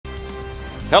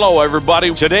Hello,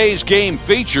 everybody. Today's game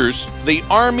features the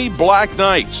Army Black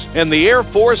Knights and the Air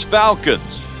Force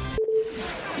Falcons.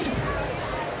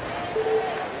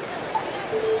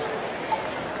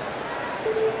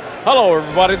 Hello,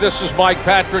 everybody. This is Mike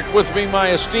Patrick. With me,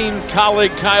 my esteemed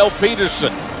colleague, Kyle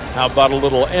Peterson. How about a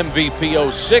little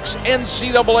MVP 06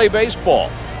 NCAA baseball?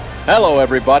 Hello,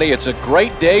 everybody. It's a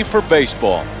great day for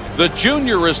baseball. The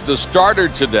junior is the starter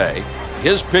today.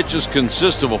 His pitches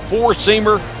consist of a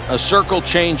four-seamer, a circle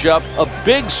changeup, a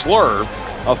big slurve,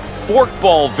 a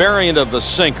forkball variant of the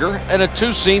sinker, and a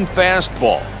two-seam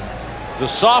fastball. The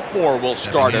sophomore will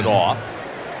start it off.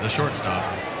 The shortstop.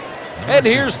 And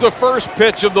here's the first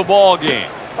pitch of the ball game.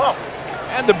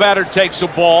 And the batter takes a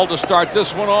ball to start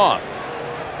this one off.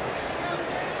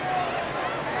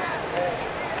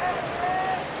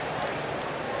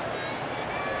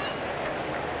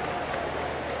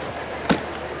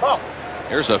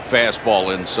 Here's a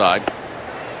fastball inside.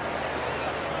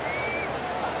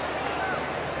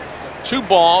 2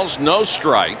 balls, no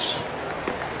strikes.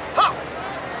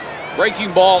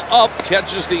 Breaking ball up,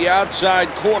 catches the outside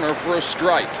corner for a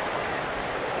strike.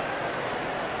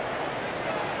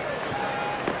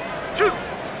 2.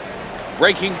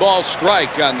 Breaking ball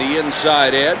strike on the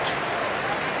inside edge.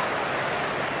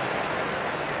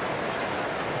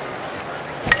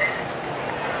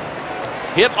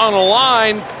 Hit on a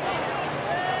line.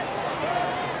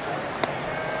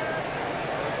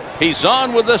 He's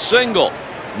on with a single.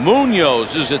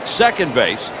 Munoz is at second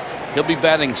base. He'll be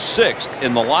batting 6th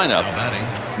in the lineup.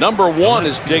 Number 1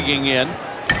 is digging in.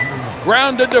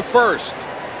 Grounded to first.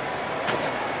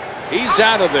 He's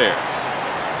out of there.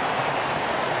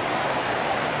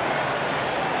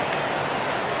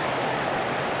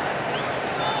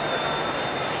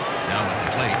 Now at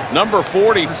the plate. Number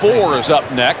 44 is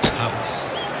up next.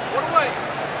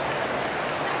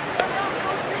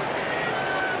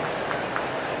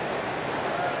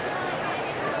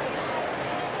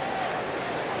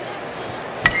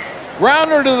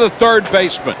 Grounder to the third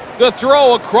baseman. The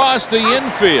throw across the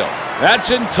infield.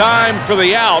 That's in time for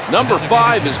the out. Number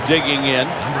 5 is digging in.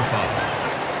 Number 5.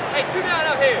 Hey, 2 down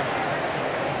up here.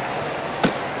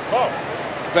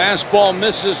 Fastball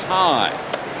misses high.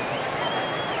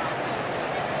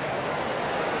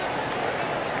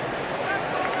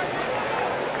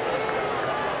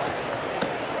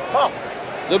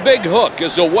 The big hook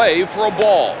is away for a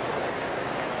ball.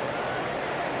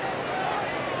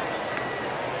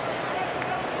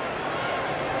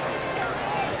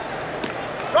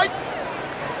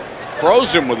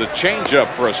 Throws him with a changeup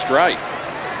for a strike.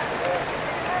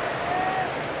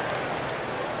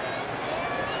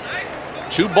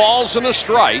 Nice. 2 balls and a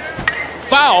strike.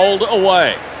 Fouled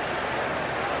away.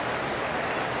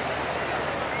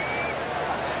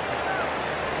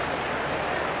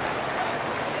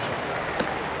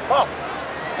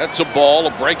 That's a ball,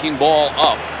 a breaking ball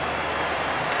up.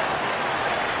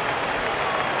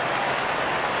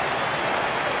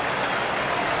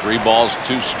 Three balls,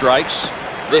 2 strikes.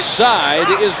 The side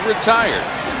is retired.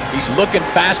 He's looking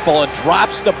fastball and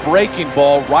drops the breaking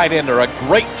ball right in there. A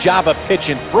great job of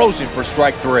pitching, throws him for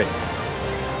strike 3.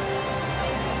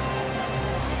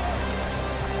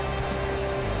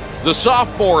 The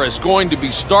sophomore is going to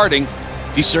be starting.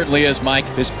 He certainly is, Mike.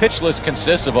 His pitch list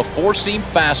consists of a 4-seam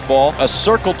fastball, a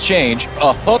circle change,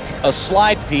 a hook, a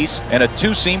slide piece, and a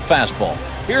 2-seam fastball.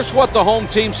 Here's what the home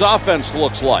team's offense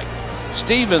looks like.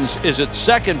 Stevens is at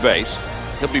second base.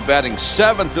 He'll be batting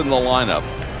 7th in the lineup.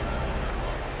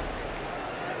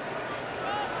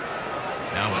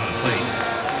 Now at the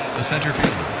plate, the center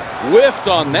fielder. Whiffed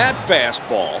on that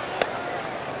fastball.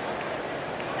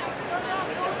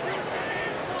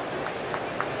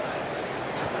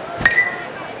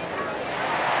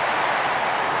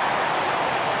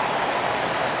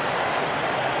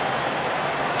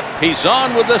 He's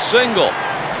on with a single.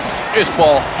 This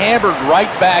ball hammered right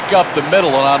back up the middle,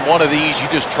 and on one of these, you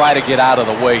just try to get out of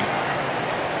the way.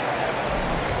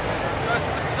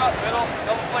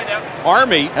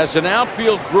 Army has an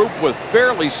outfield group with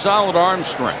fairly solid arm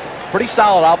strength. Pretty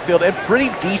solid outfield and pretty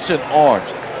decent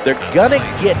arms. They're going to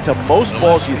get to most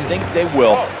balls you think they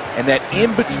will, and that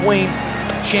in-between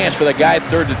chance for the guy at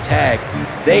third to tag,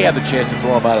 they have the chance to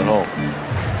throw him out at home.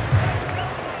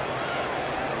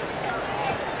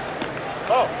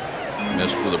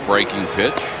 Missed with a breaking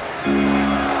pitch.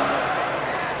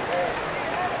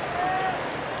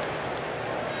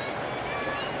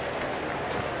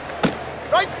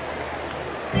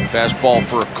 Fastball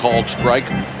for a called strike.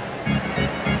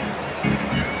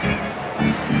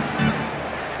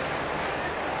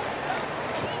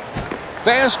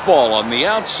 Fastball on the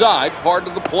outside part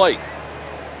of the plate.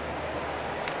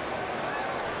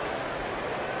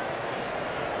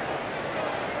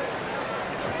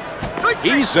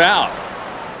 He's out.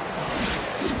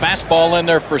 Fastball in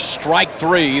there for strike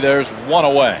 3. There's one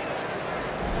away.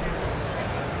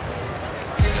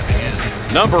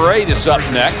 Number 8 is up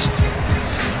next.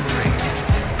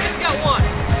 Got one.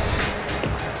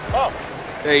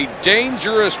 A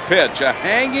dangerous pitch, a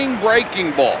hanging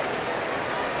breaking ball.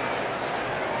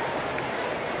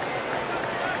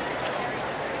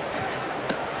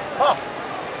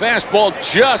 Fastball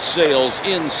just sails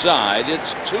inside.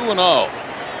 It's 2-0.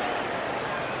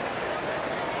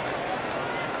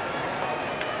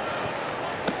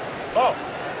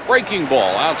 Breaking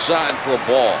ball outside for a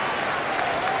ball.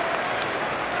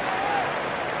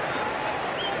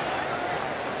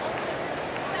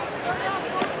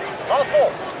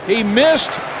 He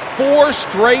missed 4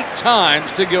 straight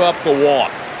times to give up the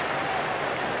walk.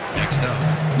 Next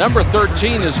up, Number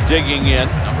 13 is digging in.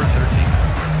 number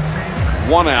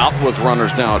 13. 1 out with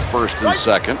runners now at first and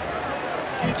second.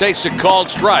 Takes a called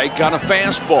strike on a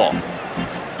fastball.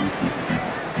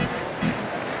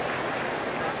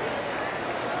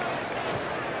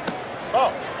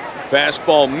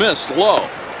 Fastball missed low.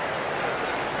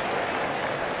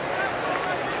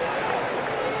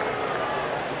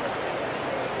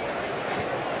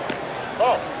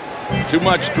 Too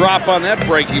much drop on that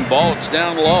breaking ball. It's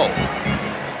down low.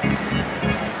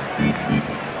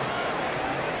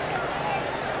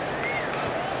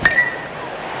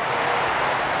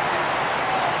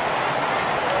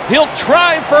 He'll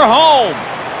try for home.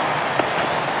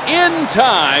 In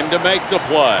time to make the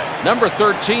play. Number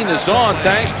 13 is on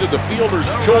thanks to the fielder's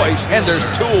choice, and there's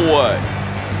 2 away.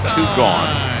 2 gone.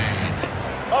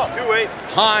 2-8.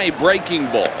 High breaking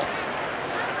ball.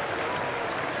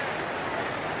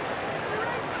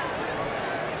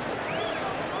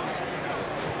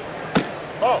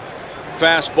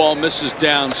 Fastball misses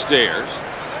downstairs.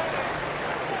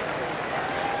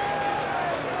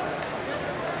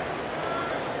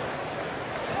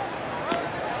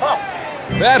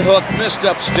 That hook missed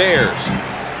upstairs.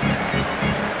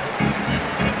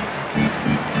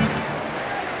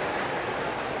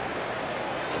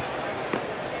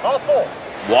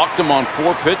 Walked him on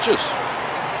 4 pitches.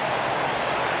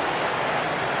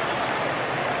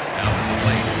 Now at the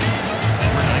plate,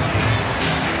 number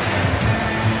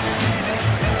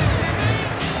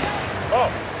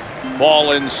 19.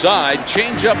 Ball inside,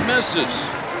 changeup misses.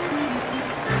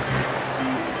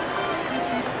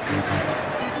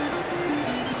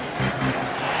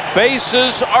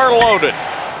 Bases are loaded.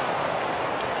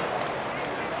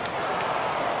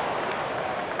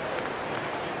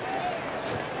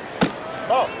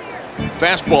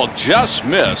 Fastball just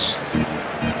missed.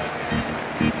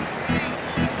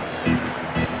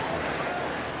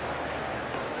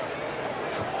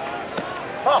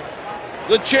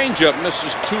 The changeup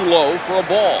misses too low for a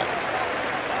ball.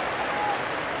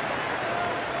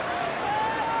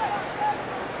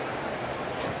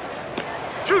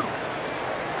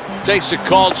 Takes a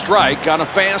called strike on a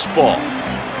fastball.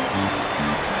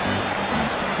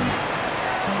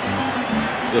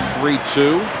 The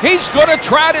 3-2. He's going to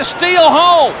try to steal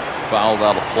home. Fouled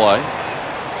out of play.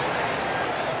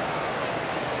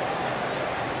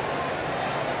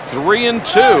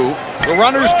 3-2. The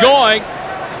runner's going.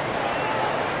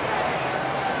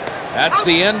 That's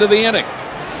the end of the inning.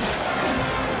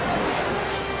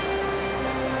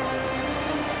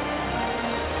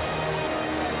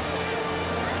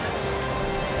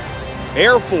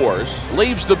 Air Force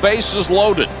leaves the bases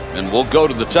loaded, and we'll go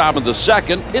to the top of the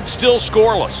second. It's still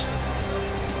scoreless.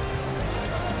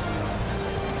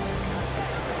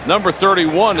 Number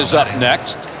 31 is up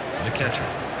next. The catcher.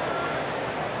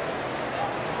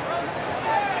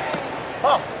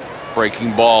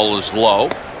 Breaking ball is low.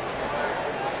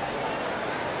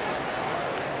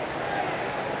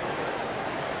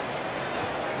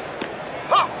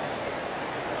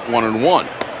 One and one.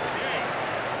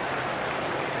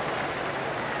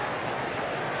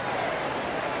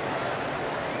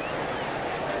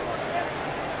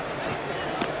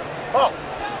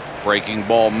 Breaking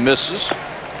ball misses.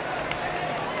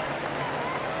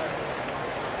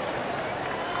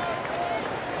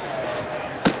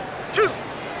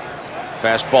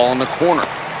 Fastball in the corner.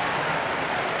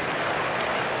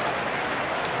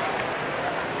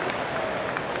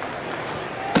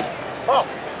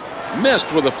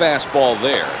 Missed with a fastball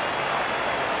there.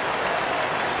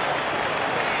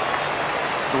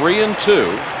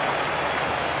 3-2.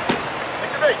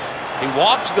 He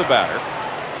walks the batter.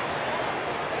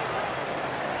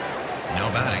 Now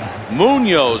batting.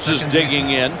 Munoz is Second digging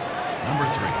baseman. in. Number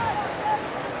 3.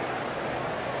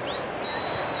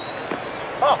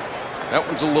 That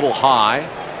one's a little high.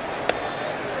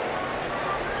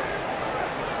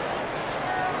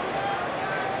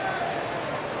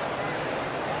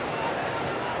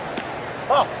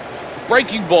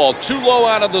 Breaking ball too low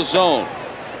out of the zone.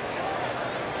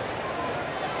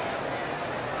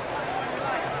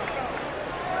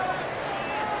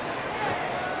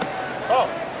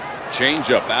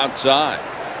 Change up outside.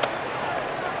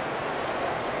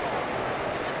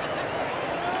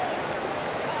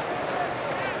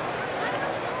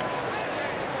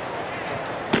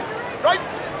 Right.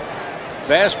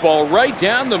 Fastball right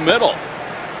down the middle.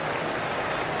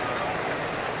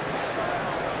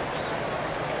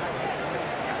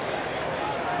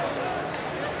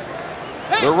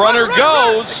 Hey, the runner run.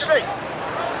 goes.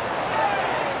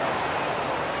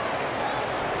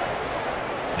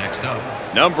 Next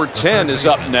up, Number 10 is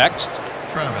up next.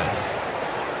 Travis.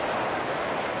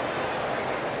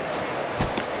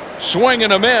 Swing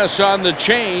and a miss on the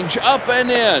change, up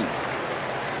and in.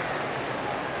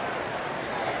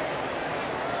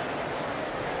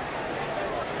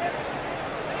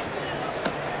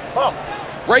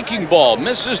 Breaking ball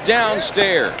misses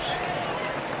downstairs.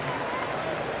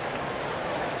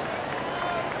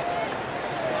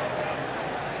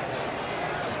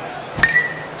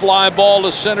 Fly ball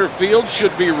to center field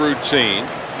should be routine.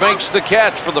 Makes the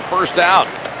catch for the first out.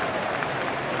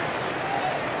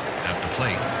 At the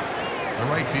plate, the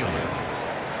right fielder,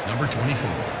 number 24.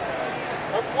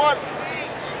 That's one.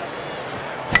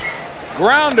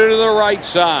 Grounded to the right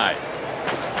side.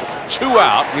 2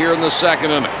 out here in the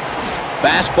second inning.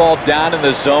 Fastball down in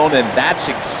the zone, and that's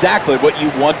exactly what you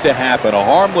want to happen. A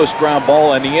harmless ground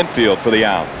ball in the infield for the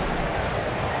out.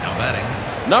 Now batting,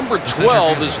 Number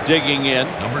 12 is digging in.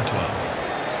 number 12.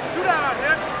 Two down,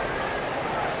 man.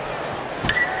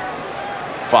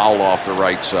 Foul off the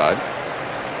right side.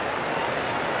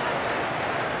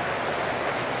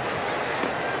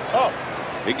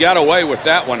 He got away with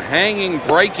that one. Hanging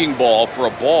breaking ball for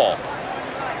a ball.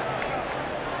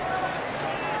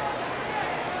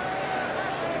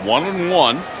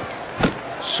 1-1.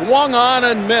 Swung on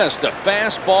and missed. A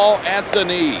fastball at the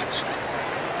knees.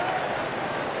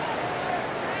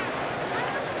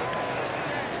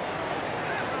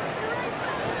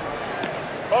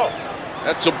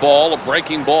 That's a ball, a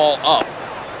breaking ball up.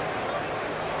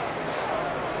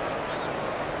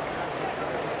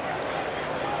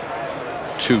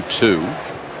 Two.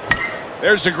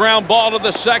 There's a ground ball to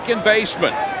the second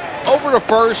baseman. Over to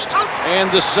first, and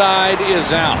the side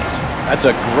is out. That's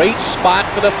a great spot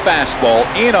for the fastball.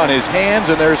 In on his hands,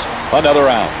 and there's another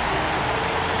out.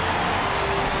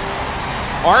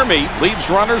 Army leaves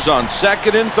runners on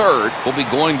second and third. Will be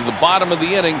going to the bottom of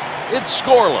the inning. It's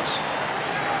scoreless.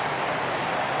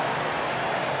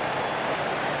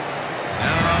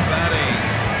 Now batting,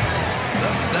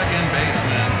 the second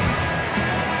baseman,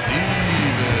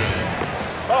 Stevens.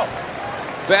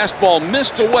 Fastball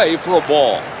missed away for a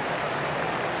ball.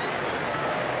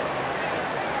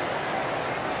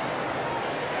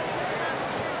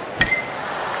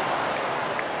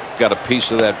 Got a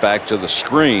piece of that back to the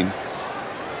screen.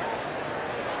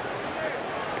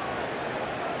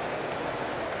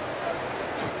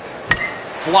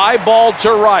 Fly ball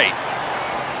to right.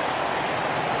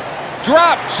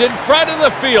 Drops in front of the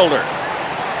fielder.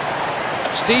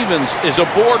 Stevens is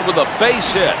aboard with a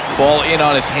base hit. Ball in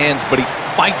on his hands, but he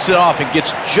fights it off and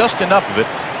gets just enough of it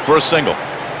for a single.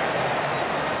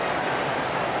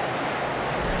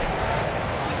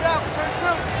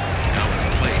 Now at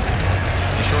the plate,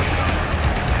 the shortstop,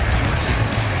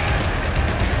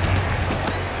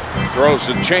 Throws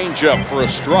a changeup for a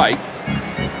strike.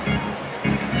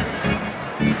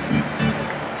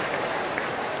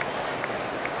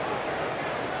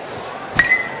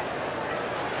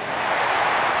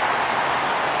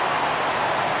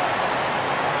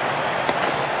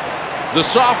 The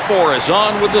sophomore is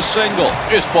on with the single.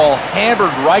 This ball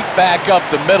hammered right back up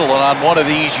the middle, and on one of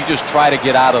these, you just try to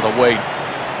get out of the way.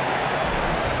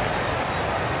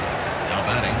 now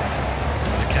batting,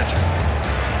 the catcher.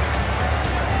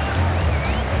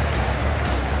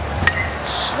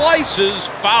 Slices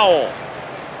foul.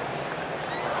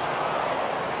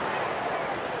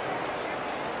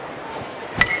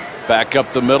 Back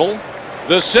up the middle.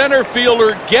 The center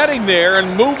fielder getting there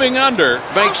and moving under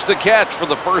makes the catch for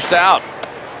the first out.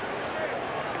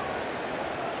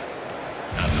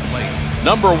 At the plate,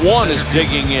 Number 1 is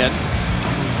digging in.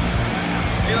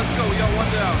 Hey, let's go. We got one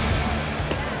down.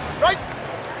 Right.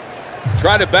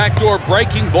 Tried a backdoor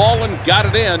breaking ball and got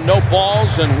it in. No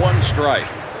balls and 1 strike.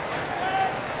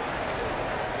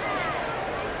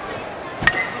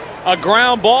 A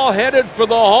ground ball headed for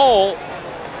the hole.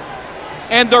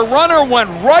 And the runner went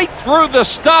right through the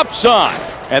stop sign.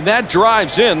 And that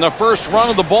drives in the first run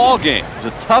of the ball game.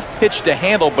 It's a tough pitch to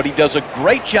handle, but he does a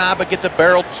great job of getting the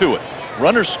barrel to it.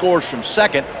 Runner scores from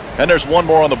second, and there's one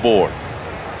more on the board.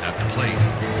 at the plate,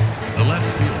 The left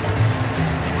fielder,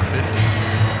 number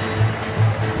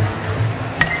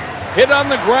 50. Hit on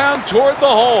the ground toward the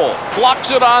hole. Blocks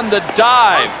it on the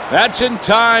dive. That's in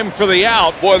time for the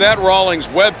out. Boy, that Rawlings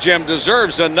web gem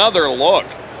deserves another look.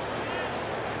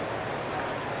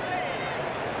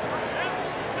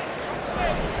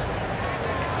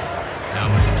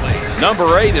 Now at the plate.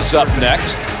 Number 8 is up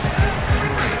next.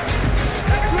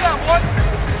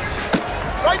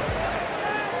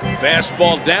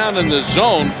 Fastball down in the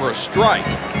zone for a strike.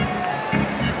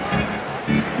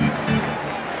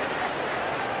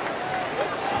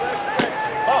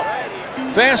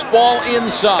 Fastball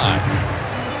inside.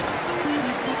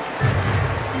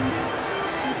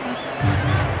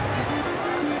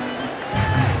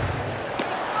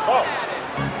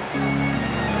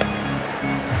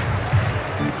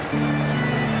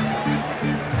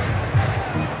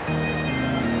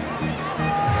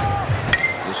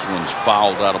 This one's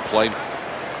fouled out of play.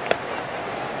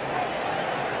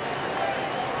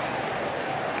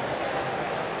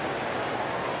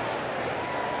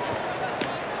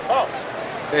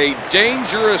 A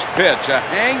dangerous pitch, a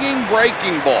hanging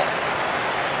breaking ball.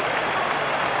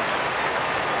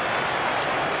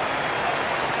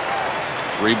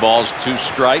 Three balls, two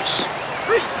strikes.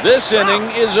 This inning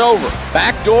is over.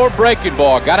 Backdoor breaking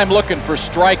ball. Got him looking for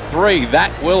strike 3.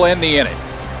 That will end the inning.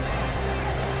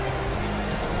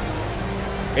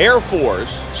 Air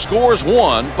Force scores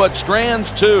 1 but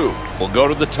strands 2. We'll go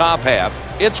to the top half.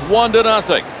 It's 1-0.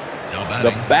 Now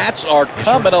The bats are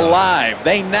coming alive.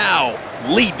 They now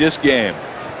lead this game.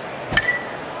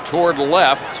 Toward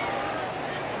left.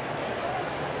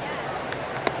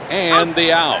 And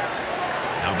the out.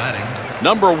 Now batting.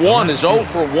 Number 1 is 0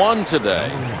 for 1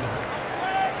 today.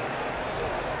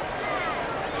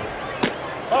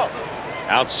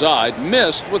 Outside,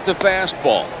 missed with the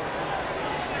fastball.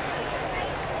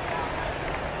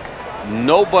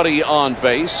 Nobody on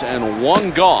base and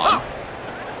 1 gone.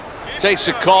 Takes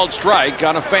a called strike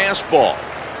on a fastball.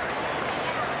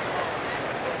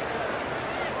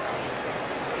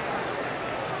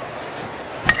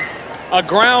 A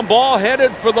ground ball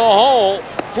headed for the hole.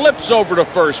 Flips over to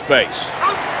first base.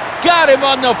 Got him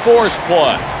on the force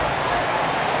play.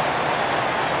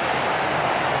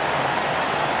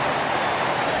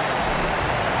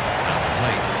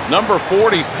 Number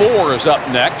 44 is up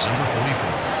next. Number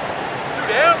 44.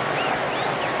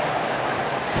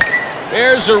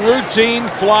 There's a routine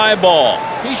fly ball.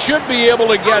 He should be able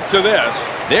to get to this.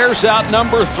 There's out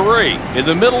number 3 in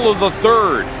the middle of the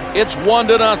 3rd. It's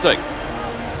 1-0.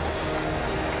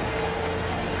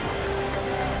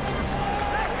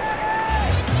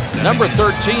 Number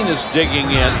 13 is digging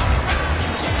in.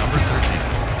 Number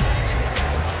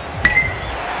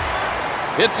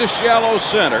 13. Hit to shallow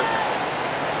center.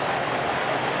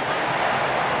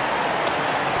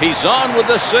 He's on with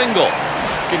a single.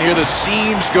 You can hear the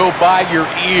seams go by your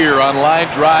ear on line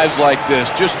drives like this.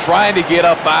 Just trying to get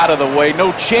up out of the way.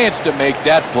 No chance to make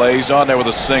that play. He's on there with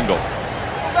a single.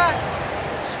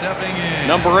 Stepping in.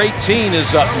 Number 18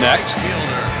 is up next. Fielder.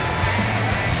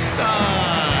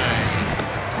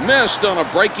 Missed on a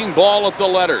breaking ball at the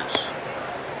letters.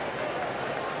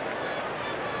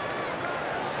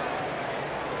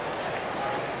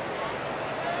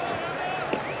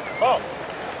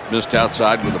 Missed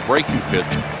outside with a breaking pitch.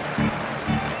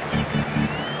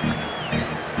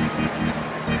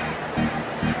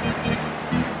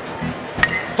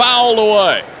 Fouled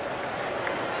away.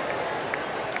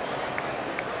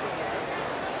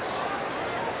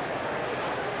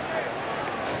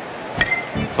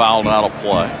 Fouled out of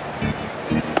play.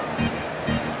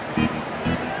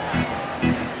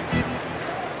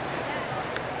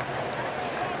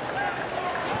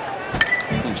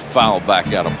 He's fouled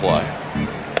back out of play.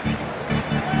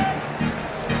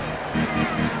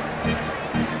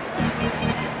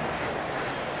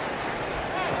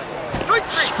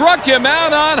 Struck him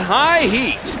out on high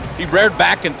heat. He reared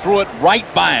back and threw it right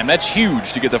by him. That's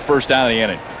huge to get the first down of the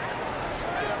inning.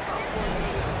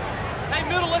 Hey,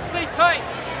 middle, let's stay tight.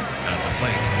 At the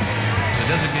plate, the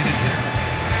designated hitter,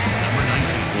 number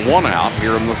 19. 1 out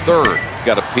here in the 3rd.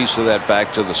 Got a piece of that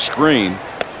back to the screen.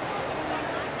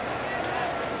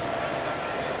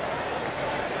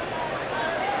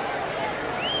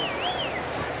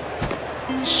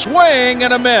 Swing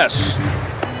and a miss.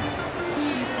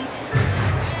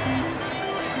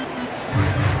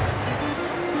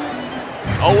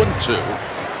 Oh, and 2.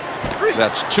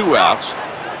 That's 2 outs.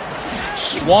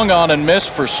 Swung on and missed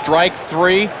for strike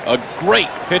 3. A great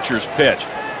pitcher's pitch.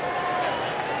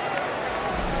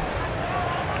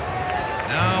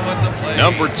 Now at the plate.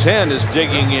 Number 10 is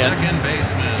digging in. Second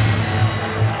baseman,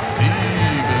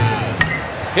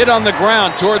 Stevens. Hit on the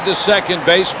ground toward the second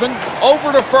baseman.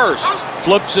 Over to first.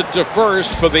 Flips it to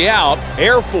first for the out.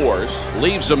 Air Force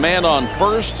leaves a man on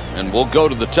first and will go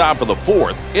to the top of the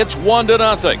fourth. It's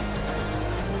 1-0.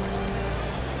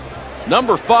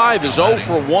 Number 5 is 0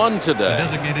 for 1 today. The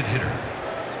designated hitter,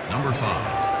 number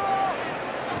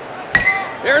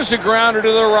 5. There's a grounder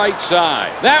to the right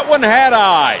side. That one had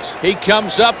eyes. He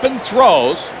comes up and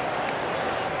throws.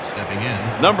 Stepping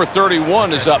in. Number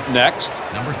 31 is up next.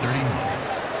 Number 31.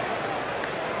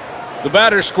 The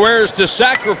batter squares to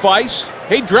sacrifice.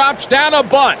 He drops down a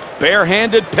bunt.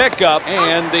 Barehanded pickup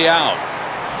and the out.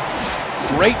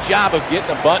 Great job of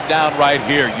getting the bunt down right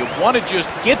here. You want to just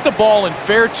get the ball in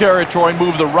fair territory,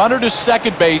 move the runner to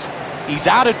second base. He's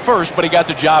out at first, but he got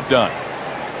the job done.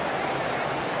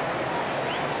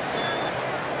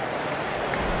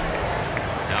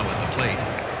 Now at the plate,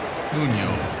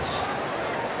 Munoz.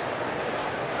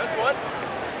 That's one.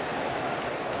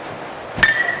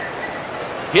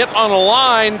 Hit on a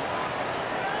line.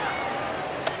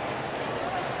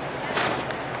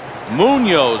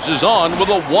 Munoz is on with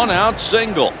a 1-out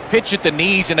single. Pitch at the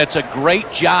knees, and it's a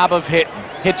great job of hitting.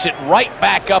 Hits it right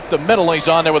back up the middle, and he's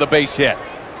on there with a base hit.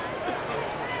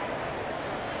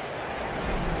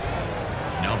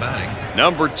 Now batting.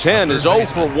 Number 10 is 0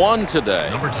 for 1 today.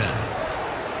 Number 10.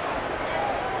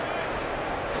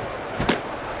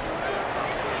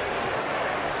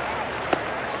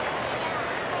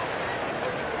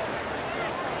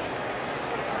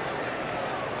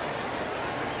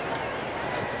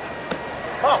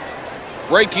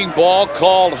 Breaking ball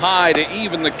called high to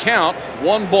even the count.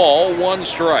 1 ball, 1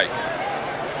 strike.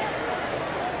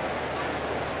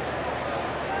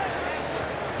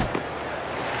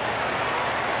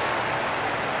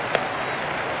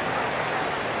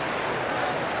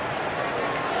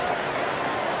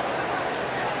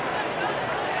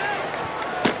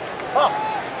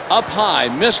 Up high,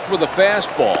 missed with a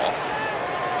fastball.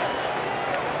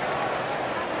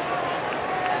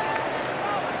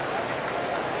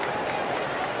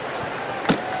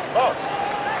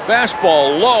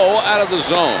 Fastball low, out of the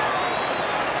zone.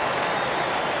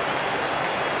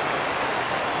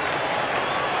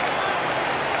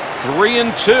 Three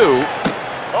and 2.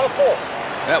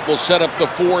 That will set up the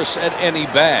force at any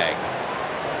bag.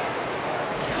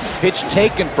 Pitch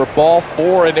taken for ball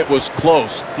 4, and it was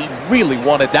close. He really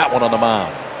wanted that one on the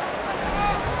mound.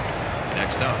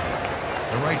 Next up,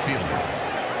 the right fielder,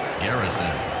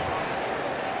 Garrison.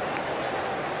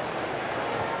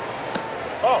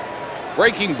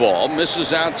 Breaking ball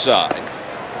misses outside.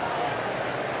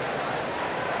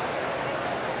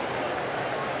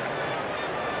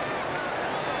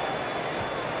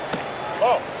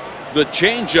 The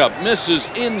changeup misses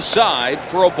inside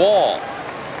for a ball.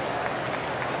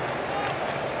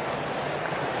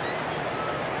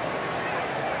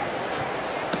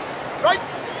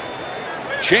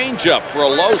 Changeup for a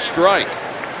low strike.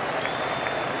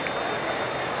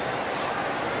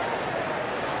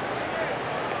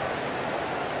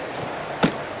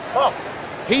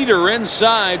 Heater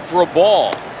inside for a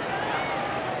ball.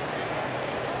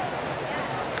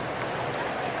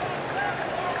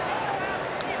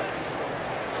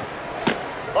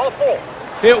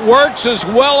 It works as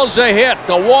well as a hit.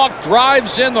 The walk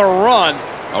drives in the run.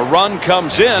 A run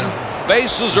comes in.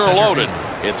 Bases are loaded.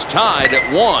 It's tied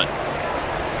at 1.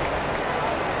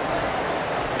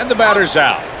 And the batter's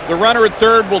out. The runner at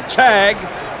third will tag.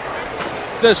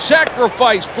 The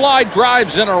sacrifice fly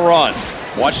drives in a run.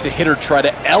 Watch the hitter try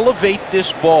to elevate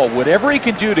this ball. Whatever he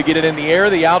can do to get it in the air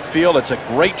of the outfield, it's a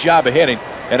great job of hitting,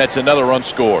 and it's another run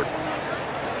scored.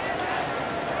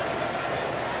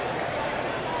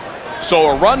 So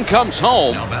a run comes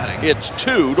home. It's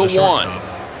 2-1.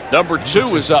 Number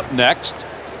 2 is up next.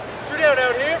 2 down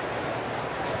out here.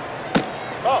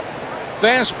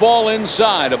 Fastball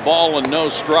inside, a ball and no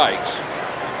strikes.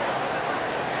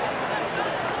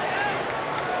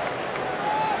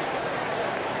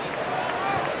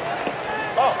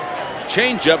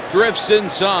 Changeup drifts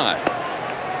inside.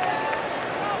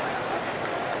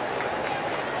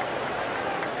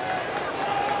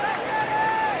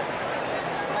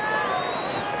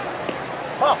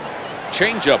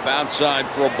 Changeup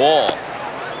outside for a ball.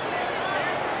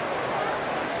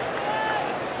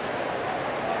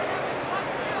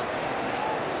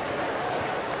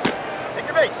 Take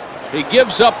your base. He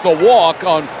gives up the walk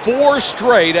on 4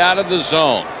 straight out of the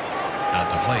zone. At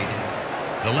the plate,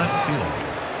 the left fielder,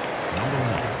 number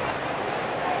 1.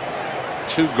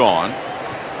 2 gone.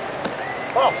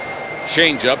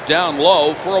 Changeup down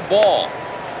low for a ball.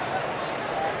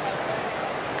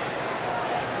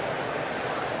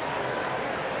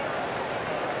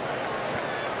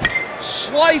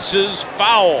 Slices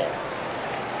foul.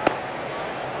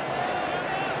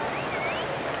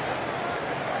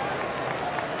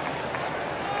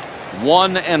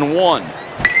 1-1.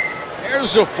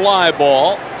 There's a fly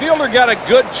ball. Fielder got a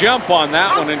good jump on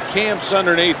that one and camps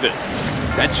underneath it.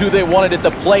 That's who they wanted at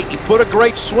the plate. He put a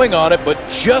great swing on it, but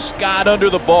just got under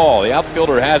the ball. The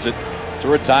outfielder has it to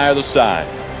retire the side.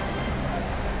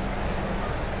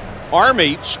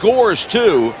 Army scores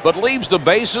 2, but leaves the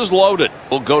bases loaded.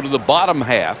 We'll go to the bottom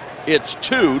half. It's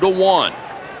 2-1.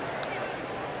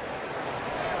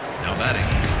 Now batting.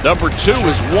 Number 2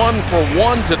 is 1 for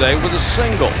 1 today with a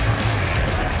single.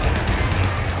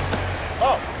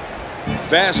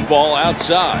 Fastball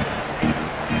outside.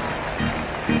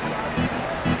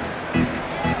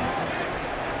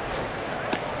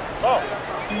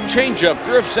 Changeup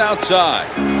drifts outside.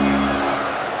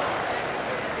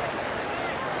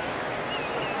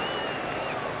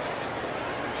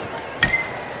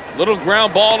 Little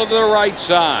ground ball to the right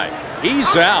side.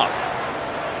 He's out.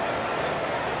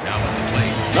 Now at the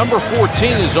plate. Number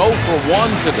 14 is 0 for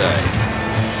 1 today.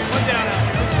 One down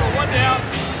out there. One down.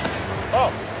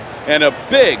 And a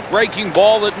big breaking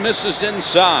ball that misses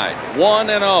inside.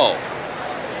 1-0.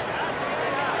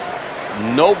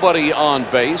 Nobody on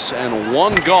base and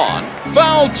 1 gone.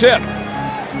 Foul tip.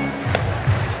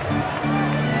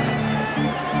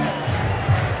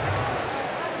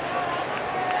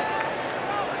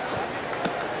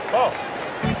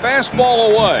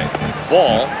 Fastball away.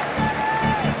 Ball.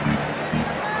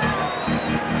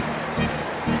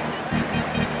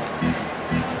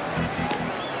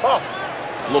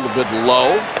 A little bit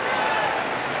low.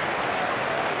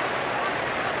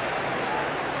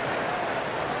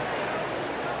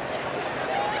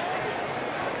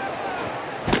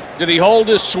 Did he hold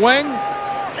his swing?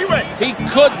 He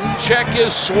couldn't check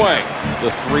his swing. The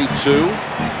 3-2.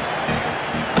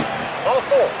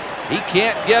 He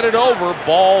can't get it over.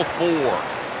 Ball 4.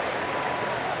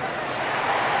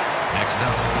 Next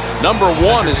up. Number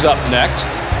 1 is up next.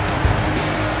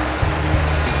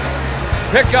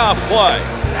 Pickoff play.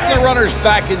 And the runner's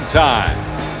back in time.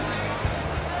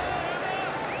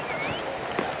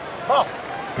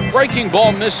 Breaking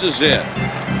ball misses in.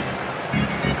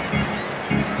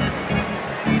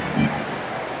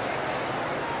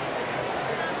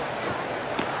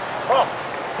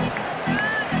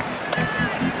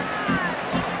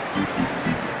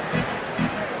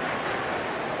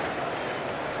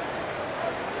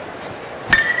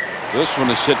 This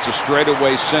one is hit to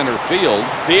straightaway center field.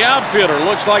 The outfielder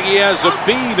looks like he has a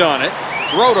bead on it.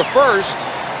 Throw to first.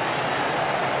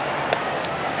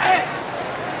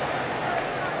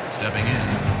 Stepping in,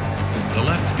 the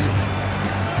left fielder,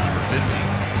 number 50.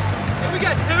 Hey, we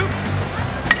got 2.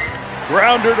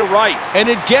 Grounder to right. And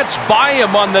it gets by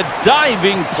him on the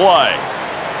diving play.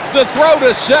 The throw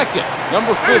to second.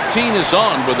 Number 15 is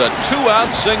on with a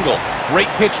 2-out single. Great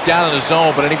pitch down in the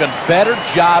zone, but an even better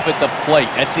job at the plate.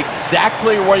 That's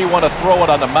exactly where you want to throw it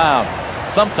on the mound.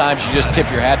 Sometimes you just tip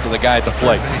your hat to the guy at the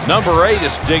plate. Number 8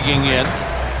 is digging in.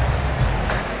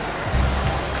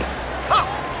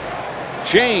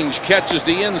 Change catches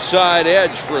the inside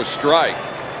edge for a strike.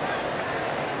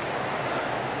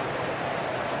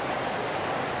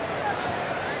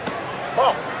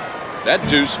 That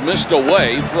deuce missed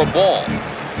away for a ball.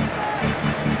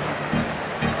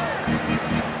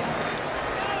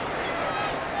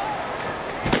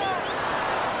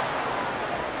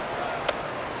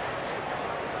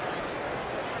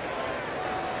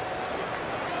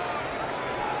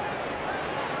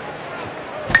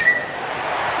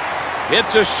 Hit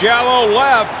to shallow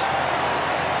left.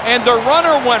 And the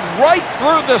runner went right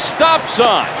through the stop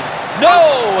sign.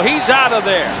 No, he's out of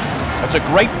there. That's a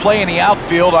great play in the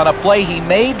outfield on a play he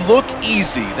made look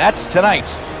easy. That's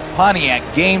tonight's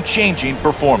Pontiac game-changing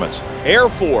performance. Air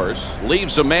Force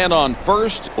leaves a man on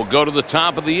first. Will go to the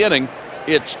top of the inning.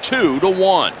 It's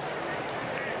 2-1.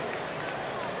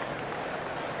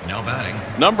 Now batting.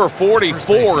 Number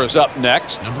 44 is up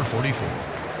next. Number 44.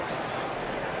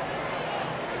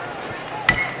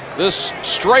 This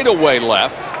straightaway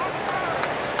left.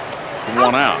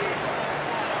 1 out.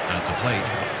 At the plate,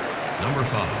 number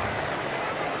 5.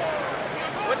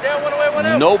 One down, one away, one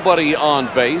out. Nobody on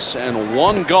base and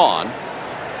 1 gone.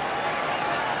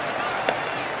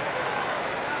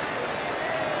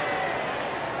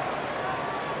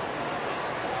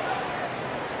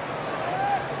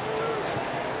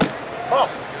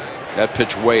 That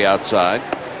pitch way outside.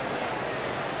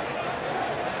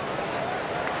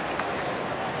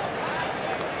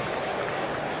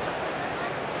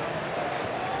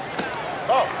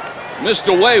 Missed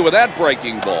away with that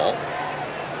breaking ball.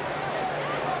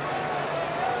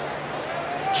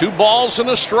 2 balls and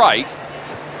a strike.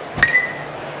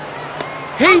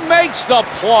 He makes the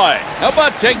play. How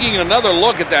about taking another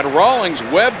look at that Rawlings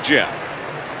Webb gem?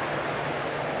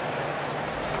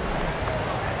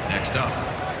 Next up,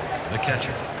 the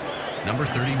catcher, number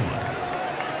 31.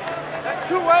 That's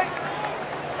two-way.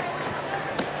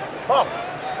 Ball.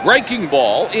 Breaking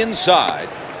ball inside.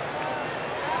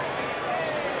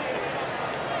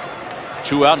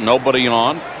 2 out, nobody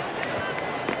on.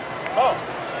 Ball.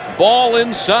 Ball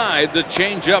inside, the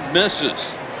changeup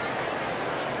misses.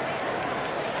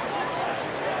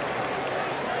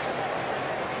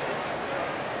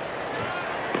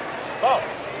 Ball.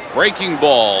 Breaking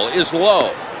ball is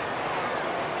low.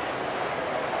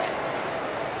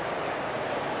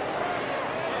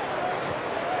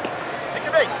 Take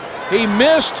your base. He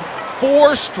missed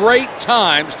 4 straight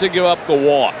times to give up the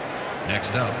walk.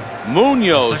 Next up,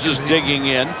 Munoz is second digging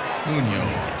in.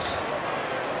 Munoz.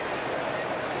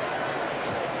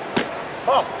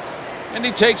 Ball. And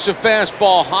he takes a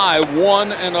fastball high,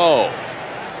 1-0.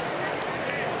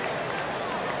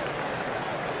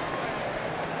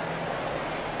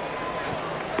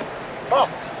 Ball.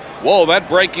 Whoa, that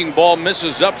breaking ball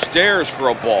misses upstairs for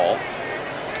a ball.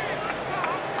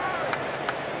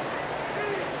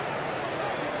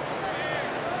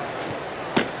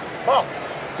 Ball.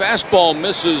 Fastball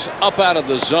misses up out of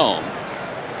the zone.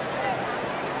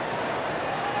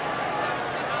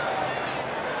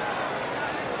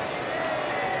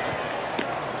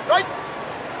 Right.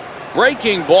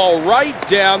 Breaking ball right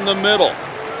down the middle.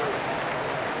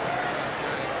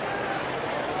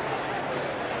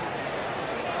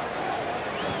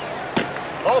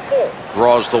 Ball 4.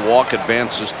 Draws the walk,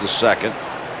 advances to second.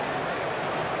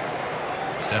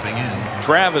 Stepping in,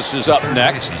 Travis is the up third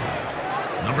next.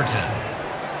 baseman, number 10.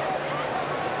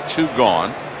 2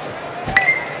 gone.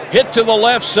 Hit to the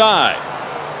left side.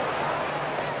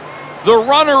 The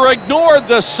runner ignored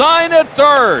the sign at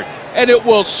third, and it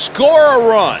will score a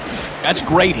run. That's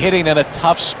great hitting in a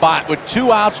tough spot. With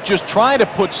 2 outs, just trying to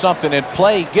put something in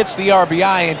play, gets the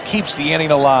RBI and keeps the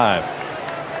inning alive.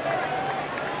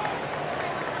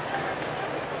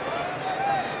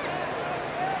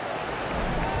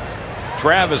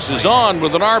 Travis is on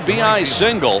with an RBI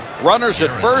single. Runners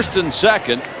at first and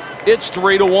second. It's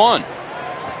 3-1.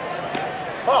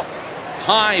 Ball.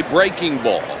 High breaking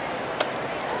ball.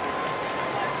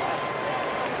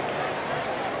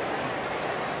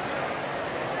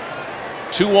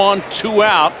 Two on, 2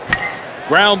 out.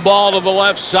 Ground ball to the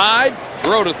left side.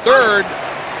 Throw to third.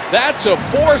 That's a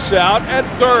force out at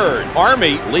third.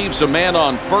 Army leaves a man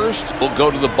on first. Will go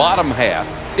to the bottom half.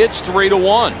 It's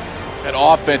 3-1. That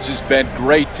offense has been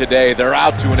great today. They're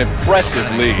out to an impressive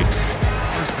lead.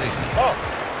 First baseman, Ball.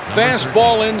 number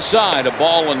Fastball 13. inside, a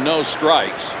ball and no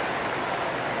strikes.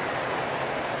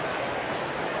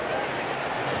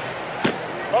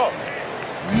 Ball.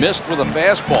 Missed with a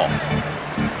fastball.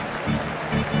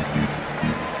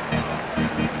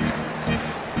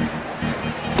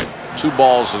 Two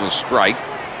balls and a strike.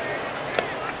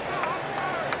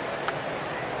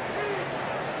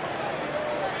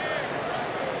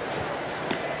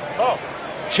 Ball.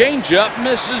 Changeup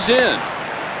misses in.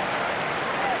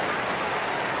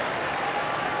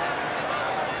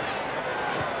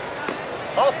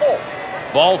 Ball 4.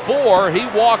 Ball 4, he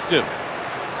walked him.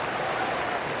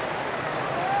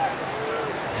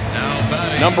 Now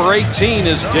batting, Number 18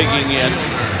 is the digging right in.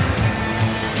 fielder,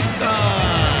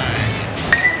 Stein.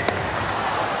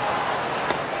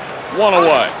 1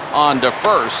 away. On to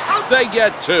first. They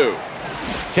get 2.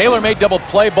 Taylor made double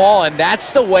play ball, and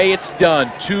that's the way it's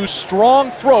done. 2 strong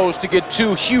throws to get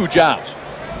 2 huge outs.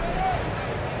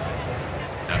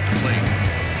 At the plate,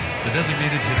 the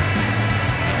designated hitter,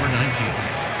 number 19.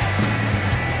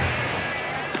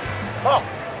 Ball.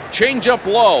 Changeup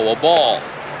low, a ball.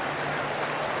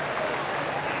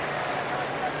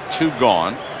 2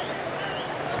 gone.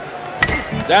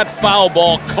 That foul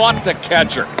ball caught the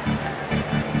catcher.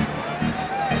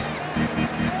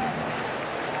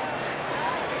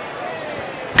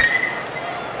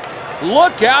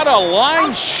 Look out, a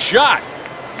line shot.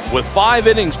 With 5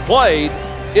 innings played,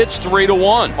 it's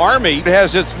 3-1. Army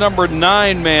has its number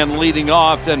 9 man leading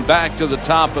off, then back to the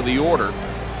top of the order.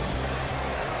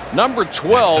 Number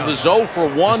 12 is 0 for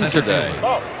 1 today.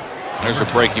 Ball. There's a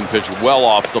breaking pitch well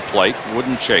off the plate.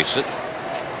 Wouldn't chase it.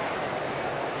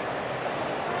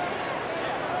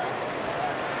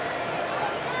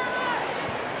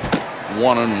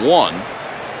 One and one.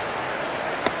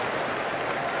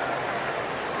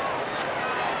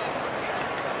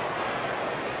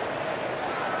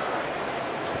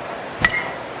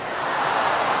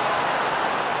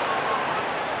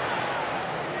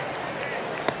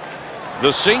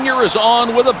 The senior is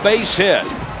on with a base hit.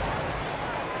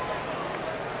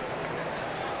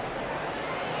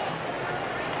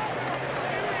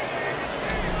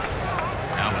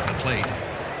 Now at the plate,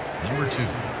 number 2.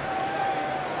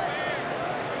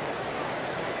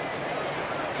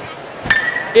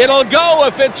 It'll go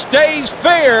if it stays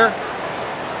fair.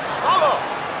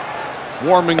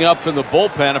 Warming up in the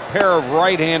bullpen, a pair of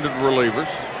right-handed relievers.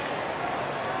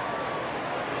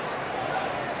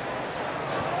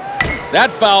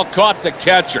 That foul caught the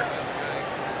catcher.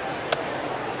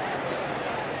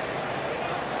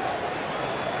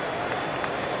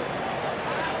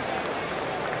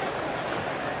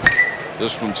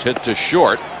 This one's hit to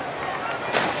short.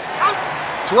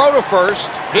 Throw to first.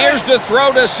 Here's the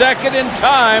throw to second in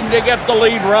time to get the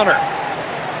lead runner.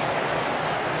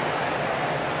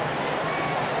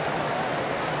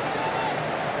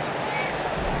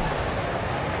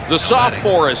 The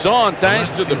sophomore is on thanks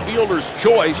to the fielder's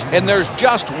choice, and there's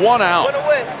just one out.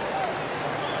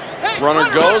 Runner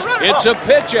goes. It's a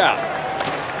pitch out.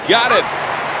 Got it.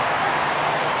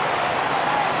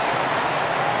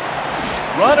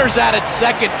 Runners out at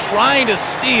second trying to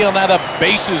steal. Now the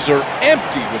bases are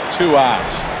empty with 2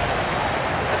 outs.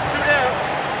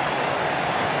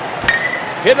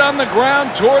 Hit on the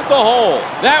ground toward the hole.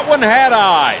 That one had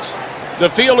eyes. The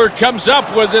fielder comes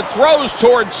up with it, throws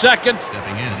toward second.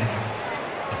 Stepping in,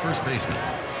 the first baseman,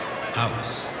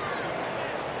 House.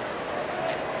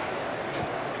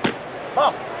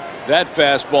 That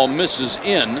fastball misses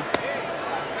in.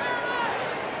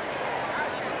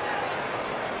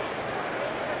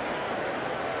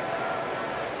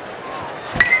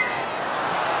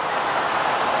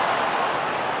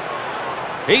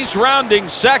 He's rounding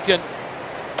second.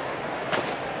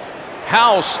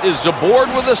 House is aboard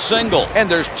with a single, and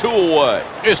there's 2 away.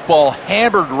 This ball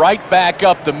hammered right back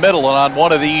up the middle, and on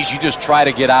one of these, you just try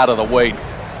to get out of the way.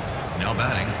 Now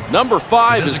batting. Number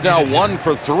 5 is now 1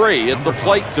 for 3 at the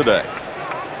plate today.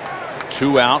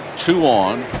 2 out, 2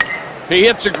 on. He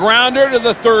hits a grounder to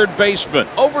the third baseman.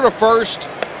 Over to first.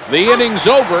 The inning's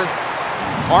over.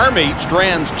 Army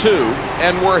strands 2,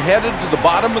 and we're headed to the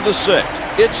bottom of the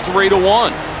 6th. It's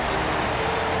 3-1.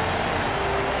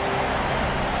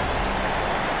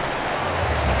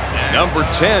 Number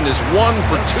 10 is 1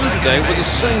 for 2 today with a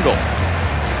single.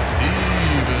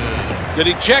 Did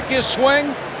he check his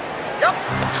swing? Yep.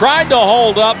 Tried to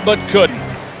hold up, but couldn't.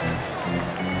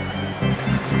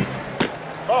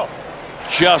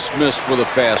 Just missed with a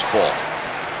fastball.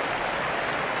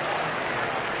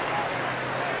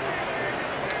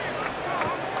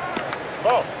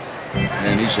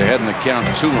 And he's ahead in the count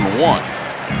 2-1.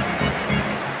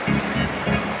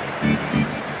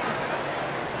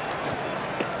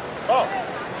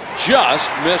 Just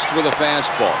missed with a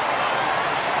fastball.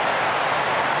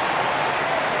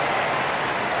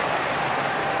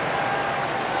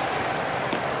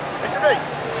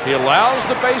 He allows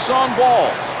the base on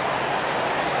balls.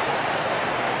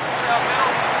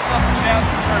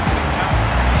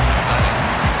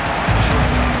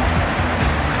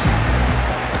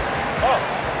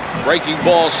 Breaking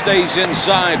ball stays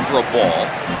inside for a ball.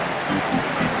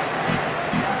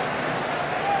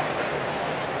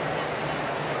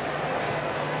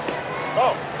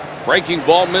 Breaking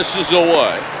ball misses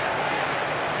away.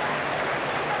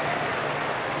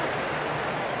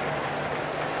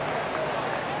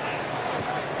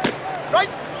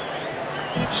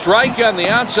 Strike on the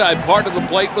outside part of the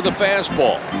plate with a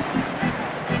fastball.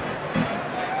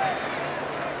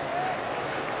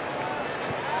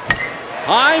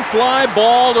 High fly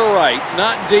ball to right,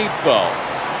 not deep though.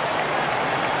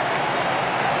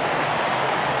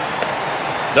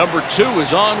 Number 2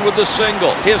 is on with a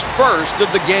single, his first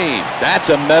of the game. That's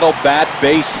a metal bat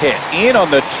base hit. In on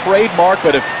the trademark,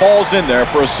 but it falls in there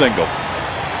for a single.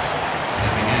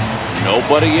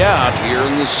 Nobody out here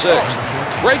in the 6th.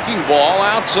 Breaking ball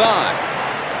outside.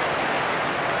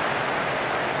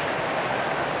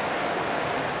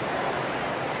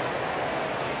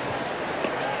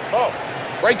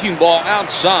 Breaking ball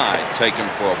outside, taken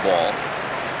for a ball.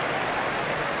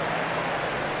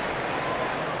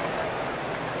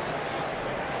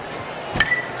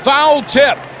 Foul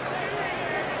tip.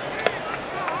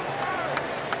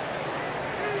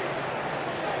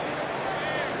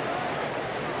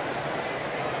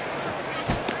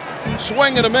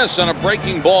 Swing and a miss on a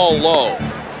breaking ball low.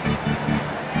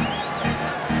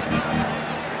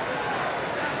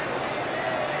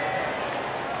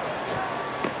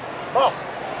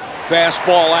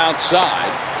 Fastball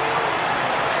outside.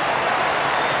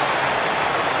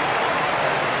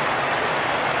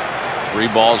 Three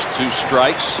balls, 2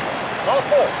 strikes.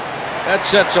 That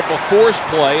sets up a force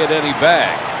play at any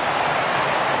bag.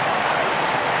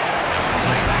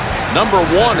 Number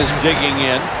 1 is digging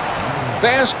in.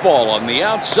 Fastball on the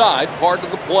outside part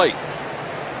of the plate.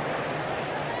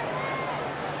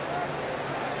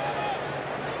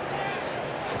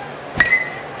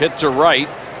 Hit to right.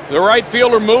 The right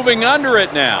fielder moving under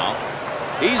it now.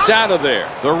 He's out of there.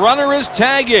 The runner is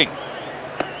tagging.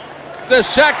 The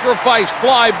sacrifice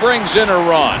fly brings in a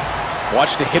run.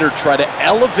 Watch the hitter try to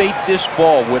elevate this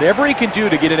ball. Whatever he can do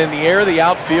to get it in the air of the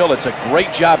outfield, it's a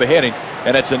great job of hitting,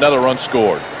 and it's another run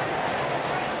scored.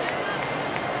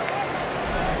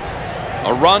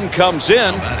 A run comes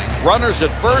in. Runners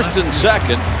at first and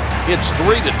second. It's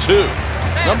 3-2.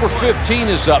 Number 15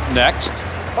 is up next.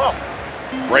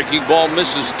 Breaking ball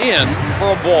misses in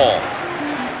for a ball.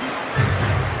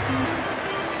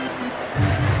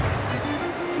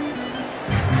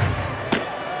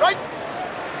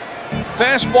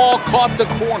 Fastball caught the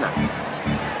corner.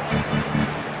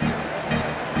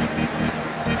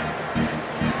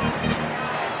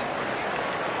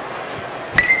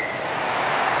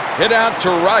 Hit out to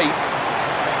right.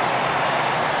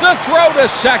 The throw to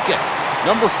second.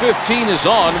 Number 15 is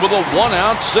on with a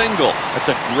one-out single. That's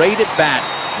a great at-bat.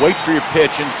 Wait for your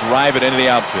pitch and drive it into the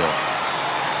outfield.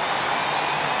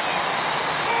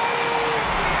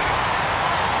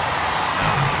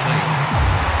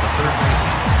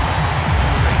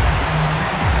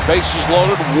 Bases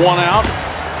loaded, one out.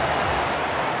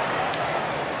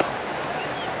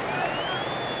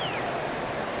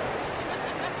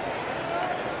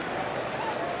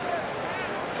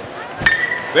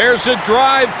 There's a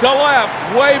drive to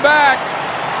left, way back.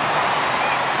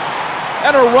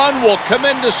 And a run will come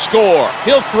in to score.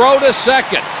 He'll throw to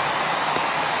second.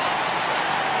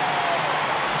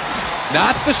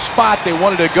 Not the spot they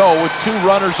wanted to go with two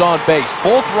runners on base.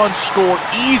 Both runs score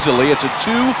easily. It's a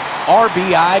 2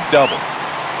 RBI double.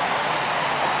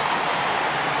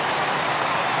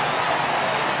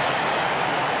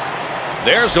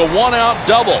 There's a one-out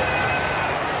double.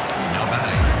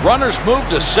 Runners move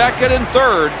to second and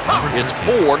third. It's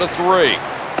 4-3.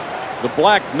 The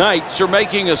Black Knights are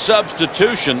making a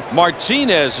substitution.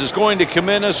 Martinez is going to come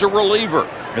in as a reliever.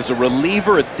 As a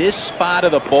reliever at this spot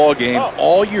of the ball game,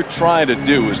 all you're trying to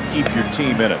do is keep your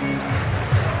team in it.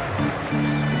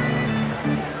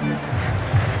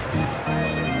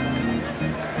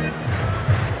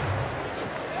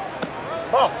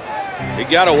 He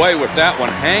got away with that one.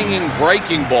 Hanging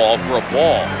breaking ball for a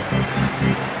ball.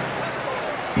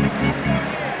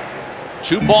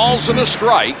 2 balls and a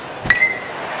strike.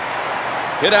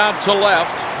 Hit out to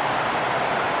left.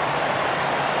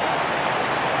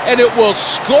 And it will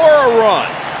score a run.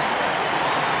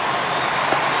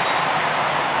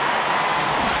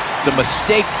 It's a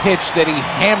mistake pitch that he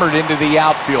hammered into the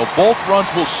outfield. Both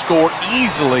runs will score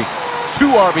easily. 2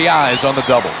 RBIs on the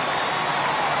double.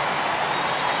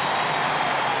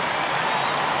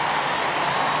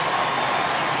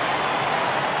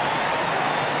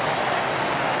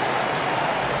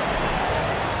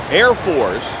 Air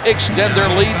Force extend their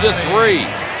lead to 3.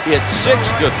 It's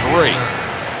 6-3.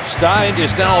 Stein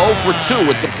is now 0 for 2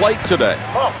 at the plate today.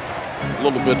 A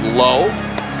little bit low.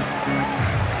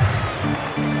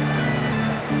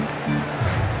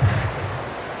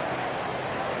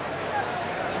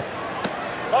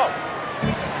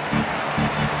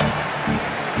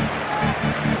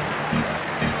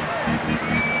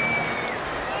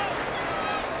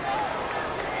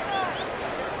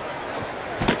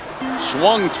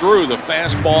 Swung through the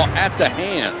fastball at the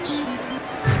hands.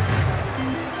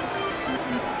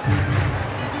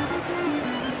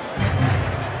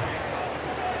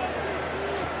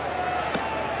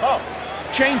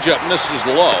 Changeup misses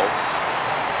low.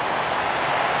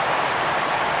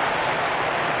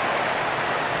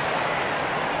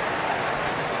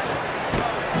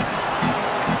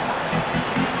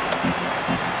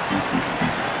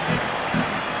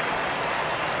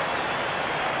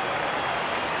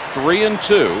 Three and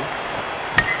 2.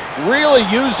 Really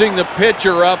using the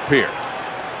pitcher up here.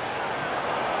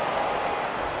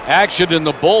 Action in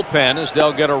the bullpen as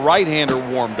they'll get a right-hander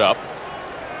warmed up.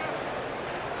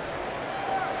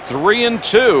 3 and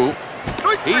 2.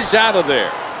 He's out of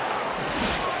there.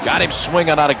 Got him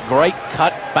swinging on a great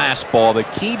cut fastball. The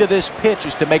key to this pitch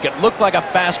is to make it look like a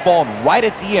fastball, and right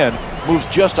at the end moves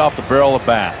just off the barrel of the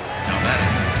bat. Now batting,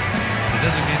 the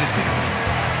designated hitter,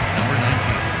 number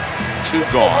 19.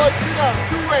 2 gone.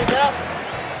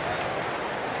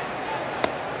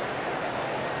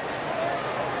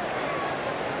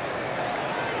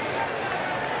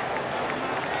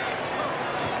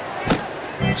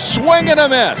 Swing and a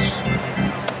miss.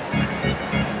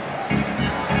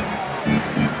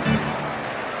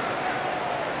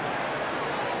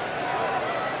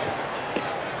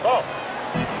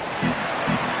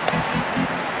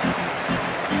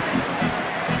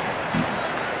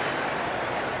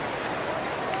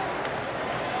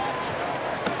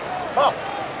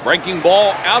 Breaking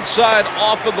ball outside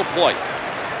off of the plate.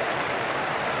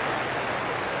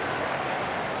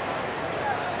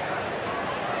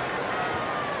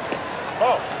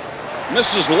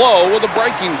 Misses low with a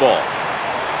breaking ball.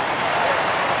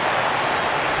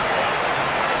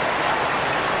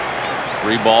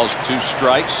 Three balls, two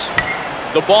strikes.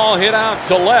 The ball hit out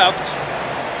to left.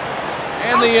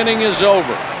 And the inning is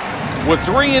over. With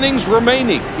 3 innings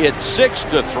remaining, it's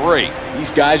 6-3.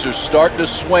 These guys are starting to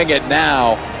swing it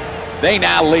now. They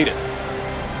now lead it.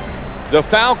 The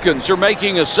Falcons are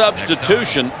making a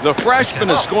substitution. The freshman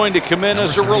is going to come in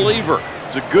as a reliever.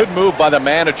 It's a good move by the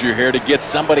manager here to get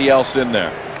somebody else in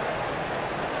there.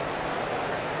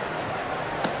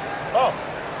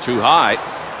 Too high.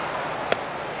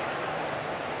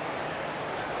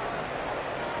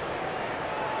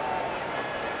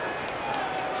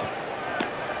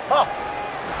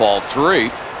 Ball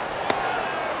 3.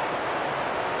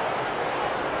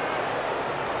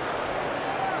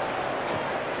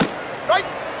 Right.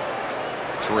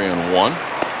 3-1.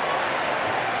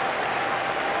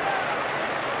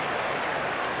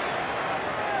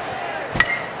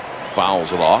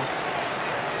 Fouls it off.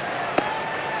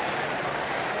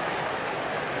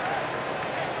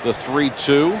 The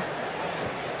 3-2.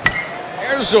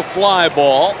 There's a fly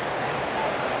ball.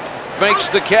 Makes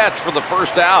the catch for the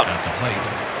first out. At the plate,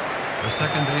 the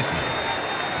second baseman,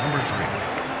 number 3.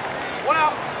 1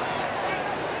 out.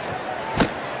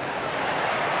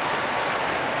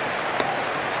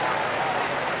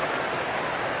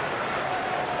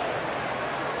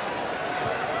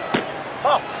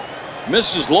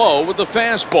 Misses low with the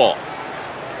fastball.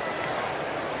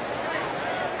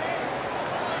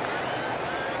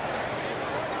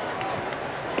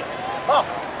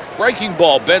 Breaking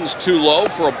ball bends too low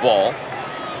for a ball.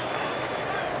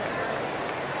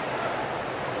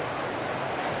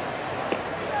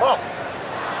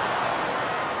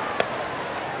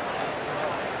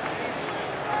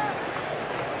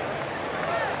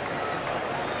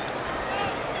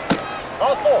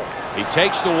 He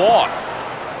takes the walk.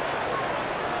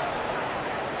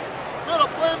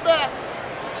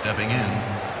 Stepping in,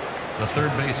 the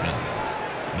third baseman,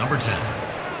 number 10.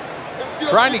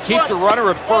 Trying to keep the runner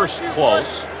at first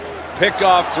close.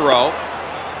 Pickoff throw.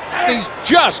 And he's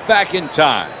just back in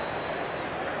time.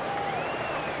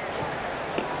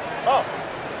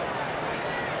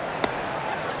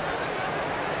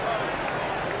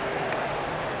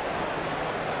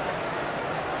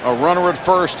 A runner at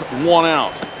first, 1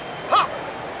 out.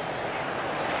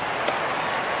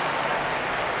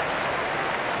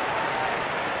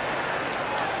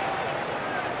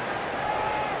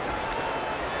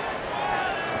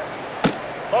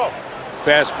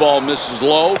 Fastball misses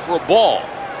low for a ball.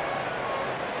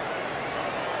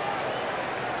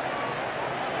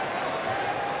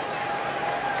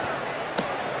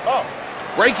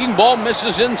 Breaking ball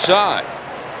misses inside.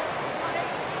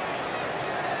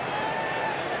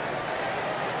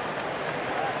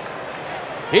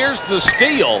 Here's the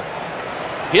steal.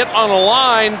 Hit on a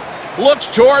line. Looks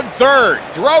toward third.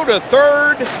 Throw to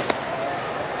third.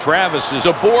 Travis is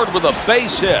aboard with a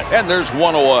base hit, and there's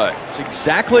 1 away. It's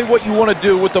exactly what you want to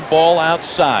do with the ball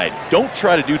outside. Don't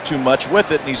try to do too much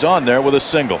with it, and he's on there with a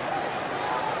single.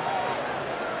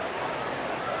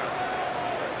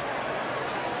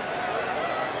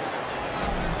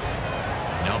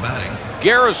 Now batting.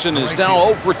 Garrison is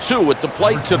now 0 for 2 at the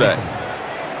plate today.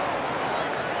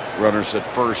 Runners at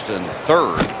first and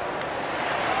third.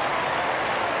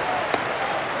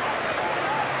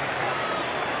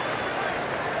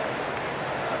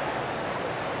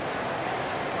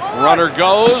 Runner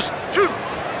goes.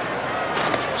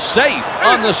 Safe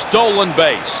on the stolen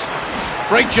base.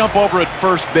 Great jump over at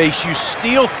first base. You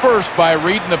steal first by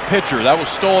reading the pitcher. That was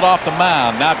stolen off the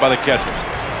mound, not by the catcher.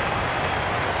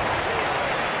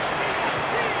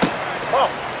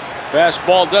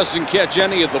 Fastball doesn't catch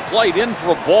any of the plate. In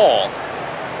for a ball.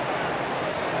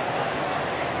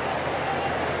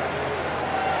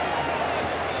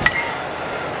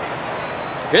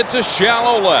 Hits a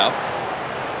shallow left.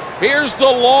 Here's the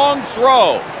long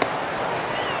throw.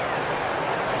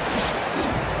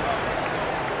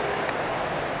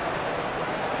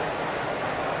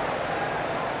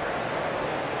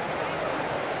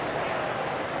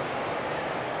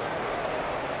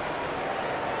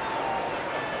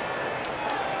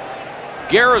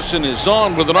 Garrison is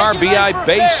on with an RBI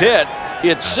base hit.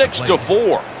 It's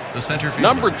 6-4. The center fielder.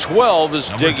 Number 12 is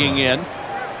digging in.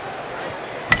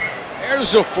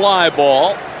 There's a fly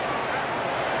ball.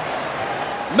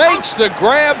 Makes the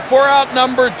grab for out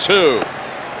number 2.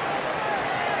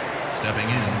 Stepping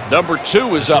in. Number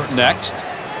 2 is up next.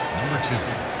 Number 2.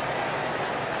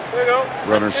 There you go.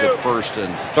 Runners at first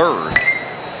and third.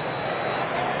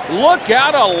 Look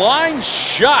out, a line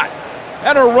shot.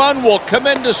 And a run will come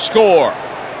in to score.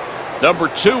 Number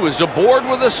 2 is aboard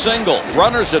with a single.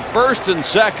 Runners at first and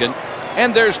second,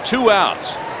 and there's 2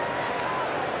 outs.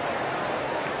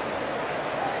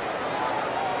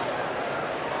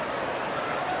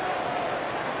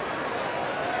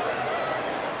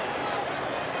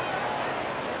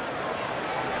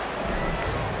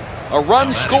 A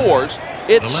run scores.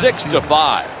 It's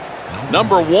 6-5.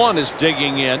 Number 1 is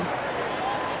digging in.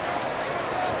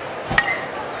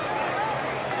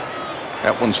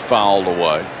 That one's fouled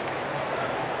away.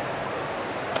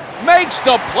 Makes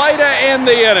the play to end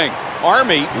the inning.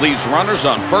 Army leaves runners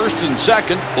on first and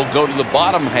second. Will go to the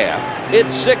bottom half.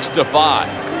 It's 6-5.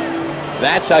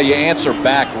 That's how you answer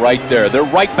back right there. They're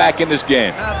right back in this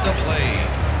game. At the plate,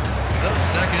 the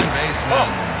second baseman.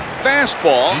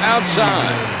 Fastball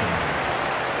outside.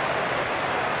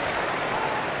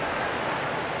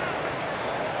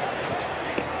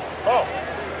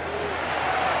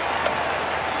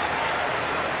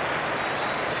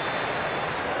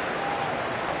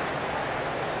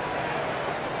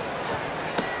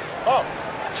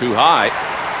 Too high.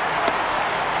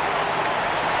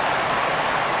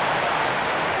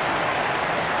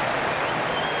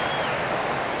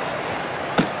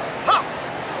 Huh.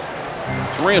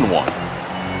 3-1.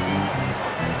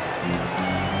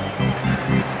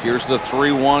 Here's the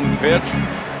 3-1 pitch.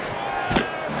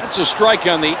 That's a strike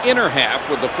on the inner half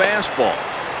with the fastball.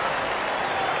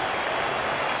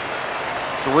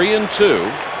 3-2.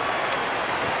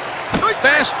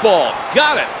 Fastball.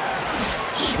 Got it.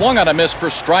 Swung on a miss for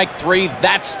strike 3.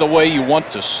 That's the way you want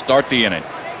to start the inning.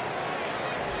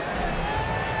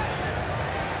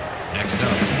 Next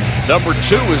up. Number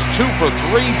 2 is 2 for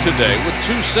 3 today with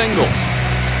 2 singles.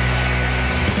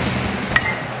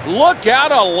 Look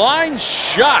out, a line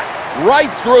shot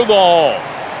right through the hole.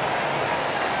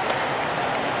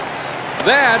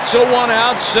 That's a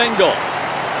 1-out single.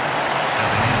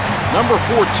 Number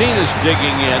 14 is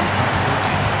digging in.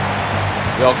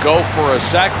 They'll go for a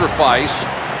sacrifice.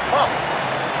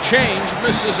 Change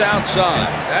misses outside.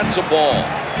 That's a ball.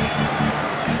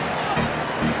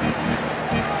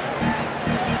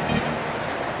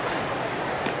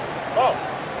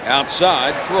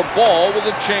 Outside for a ball with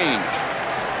a change.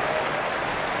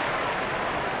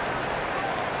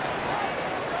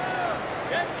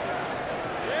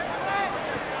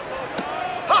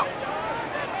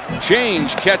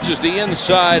 Change catches the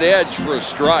inside edge for a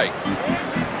strike.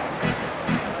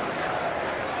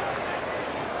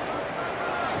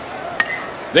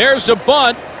 There's a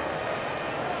bunt.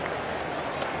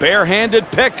 Barehanded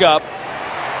pickup.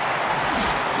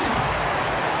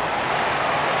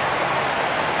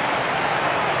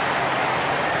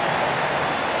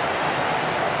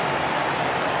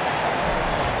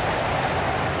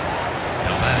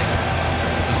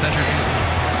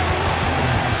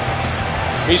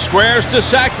 He squares to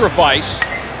sacrifice.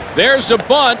 There's a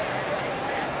bunt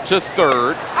to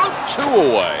third. Out 2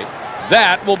 away.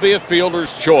 That will be a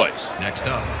fielder's choice. Next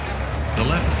up, the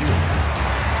left fielder.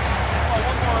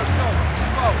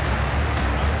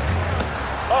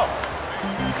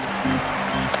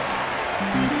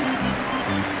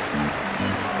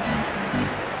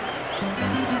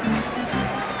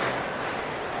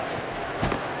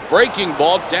 Breaking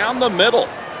ball down the middle.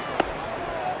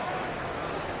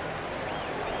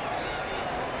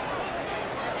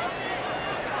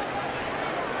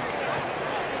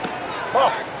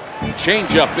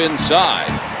 Change up inside.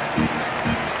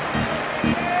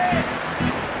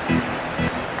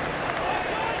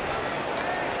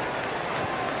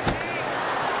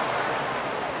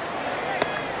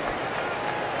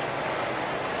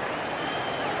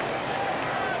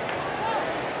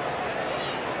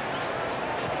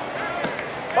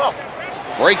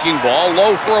 Breaking ball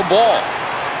low for a ball.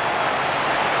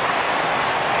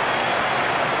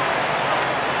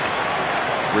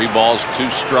 Three balls, 2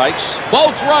 strikes.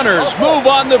 Both runners move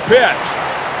on the pitch.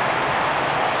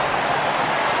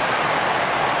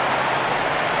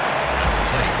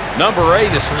 Number 8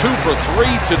 is 2 for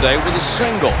 3 today with a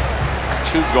single.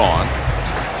 2 gone.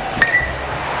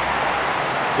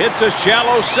 Hit to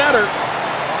shallow center.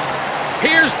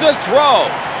 Here's the throw.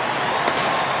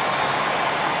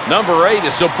 Number 8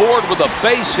 is aboard with a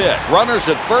base hit. Runners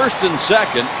at first and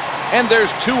second, and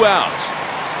there's 2 outs.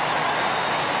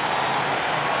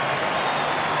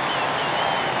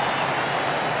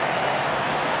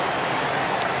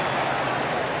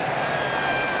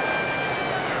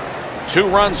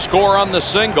 Two-run score on the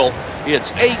single.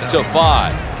 It's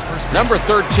 8-5. Number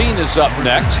 13 is up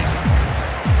next.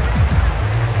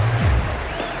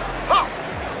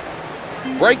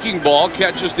 Breaking ball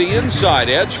catches the inside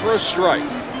edge for a strike.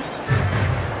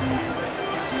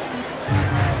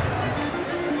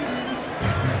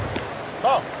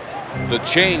 The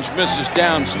change misses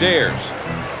downstairs.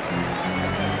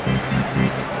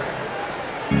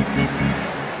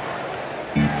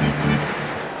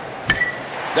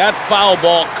 That foul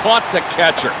ball caught the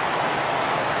catcher.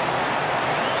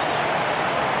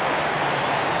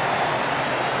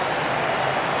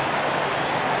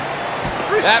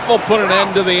 That will put an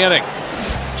end to the inning.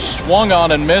 Swung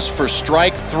on and missed for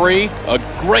strike 3. A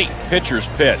great pitcher's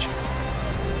pitch.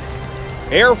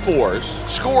 Air Force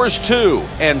scores 2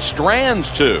 and strands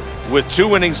 2. With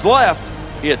 2 innings left,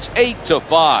 it's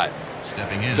 8-5.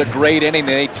 Stepping in. It's a great inning.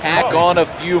 They tack on a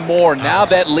few more. Now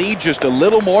that lead just a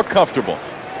little more comfortable.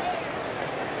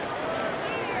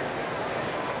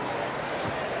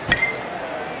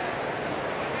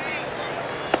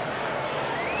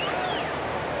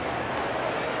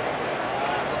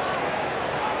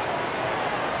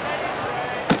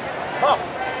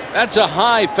 That's a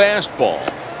high fastball.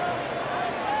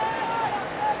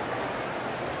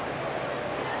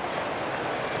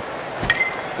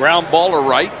 Ground ball to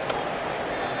right.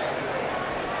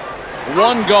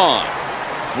 1 gone.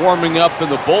 Warming up in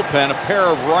the bullpen, a pair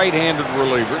of right-handed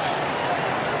relievers.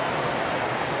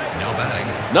 Now batting.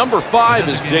 Number 5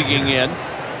 is digging in.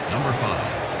 Number 5.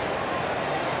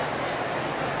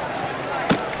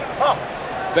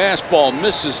 Fastball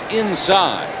misses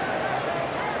inside.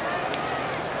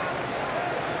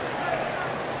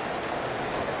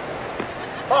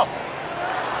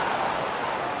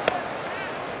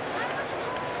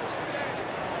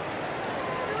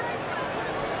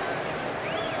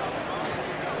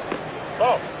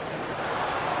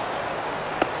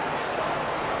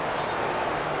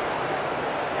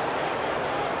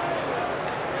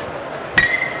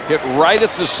 Hit right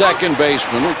at the second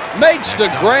baseman. Makes the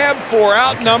grab for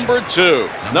out number 2.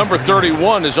 Number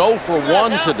 31 is 0 for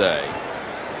 1 today.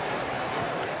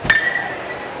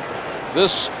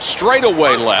 This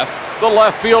straightaway left. The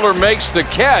left fielder makes the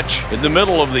catch in the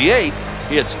middle of the 8th.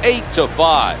 It's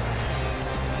 8-5.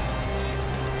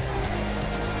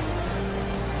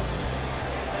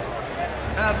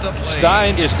 At the plate.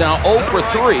 Stein is now 0 for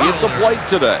 3 at the plate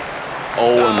today.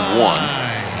 0-1.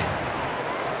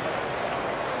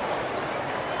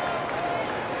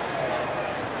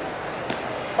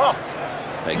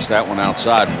 Takes that one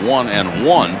outside.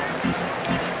 1-1.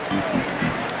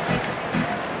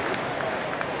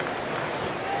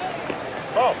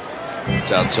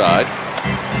 It's outside.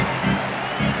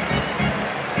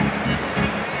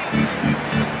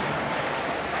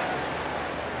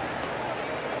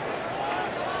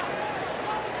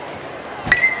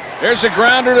 There's a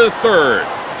grounder to third.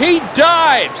 He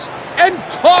dives and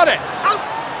caught it.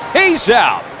 He's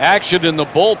out. Action in the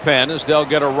bullpen as they'll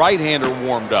get a right-hander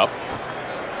warmed up.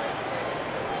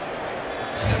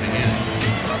 Stepping in. The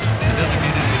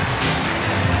designated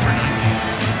hitter.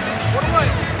 Number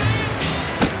 19.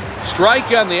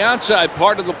 Strike on the outside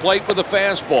part of the plate with a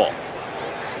fastball.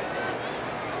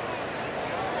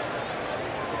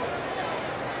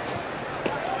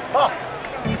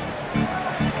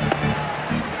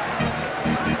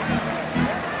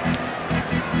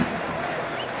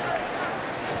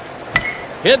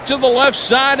 Hit to the left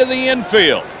side of the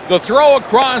infield. The throw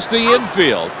across the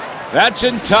infield. That's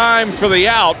in time for the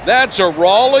out. That's a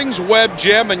Rawlings web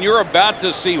gem, and you're about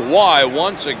to see why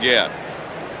once again.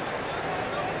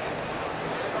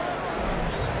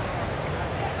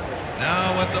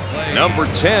 Now at the plate. Number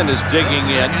 10 is digging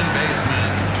in.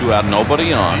 2 out,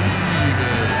 nobody on.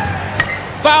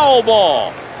 Foul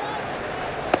ball.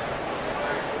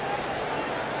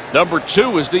 Number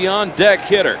 2 is the on-deck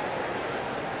hitter.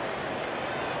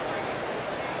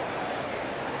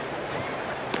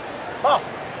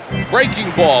 Breaking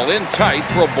ball in tight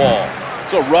for a ball.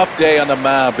 It's a rough day on the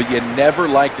mound, but you never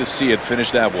like to see it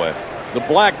finish that way. The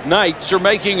Black Knights are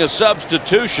making a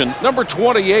substitution. Number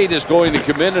 28 is going to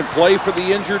come in and play for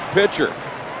the injured pitcher.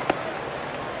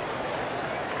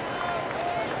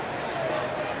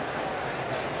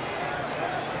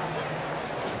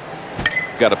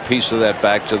 Got a piece of that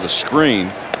back to the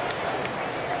screen.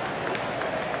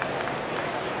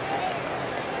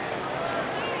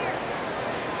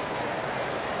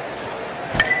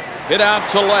 Hit out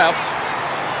to left.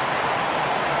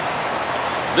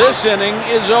 This inning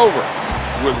is over.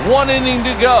 With 1 inning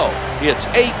to go, it's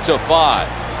 8-5.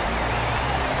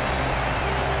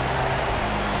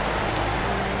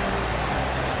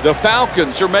 The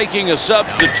Falcons are making a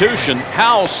substitution.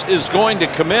 House is going to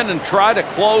come in and try to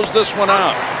close this one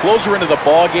out. Closer into the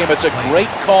ball game. It's a great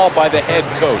call by the head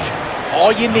coach.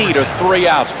 All you need are 3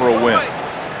 outs for a win.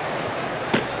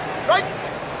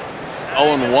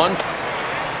 0-1.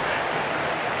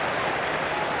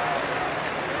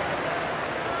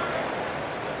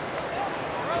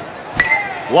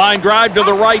 Line drive to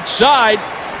the right side.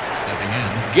 Stepping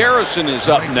in. Garrison is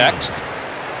up next.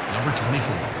 Number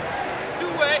 24.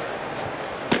 Two-way.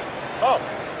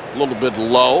 A little bit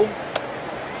low.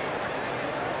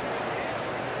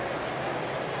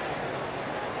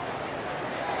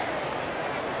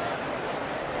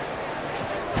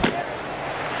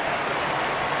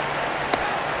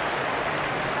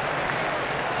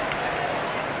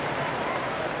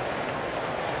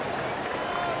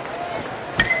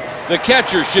 The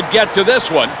catcher should get to this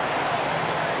one.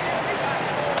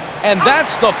 And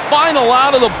that's the final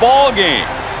out of the ball game.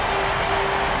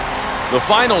 The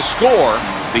final score,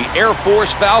 the Air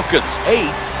Force Falcons 8,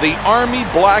 the Army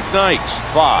Black Knights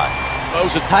 5. It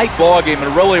was a tight ball game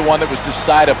and really one that was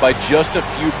decided by just a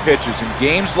few pitches. In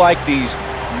games like these,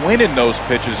 winning those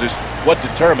pitches is what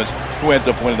determines who ends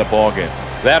up winning the ball game.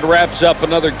 That wraps up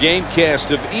another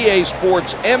GameCast of EA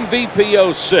Sports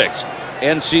MVP 06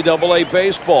 NCAA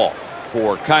Baseball.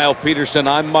 For Kyle Peterson,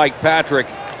 I'm Mike Patrick.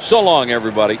 So long,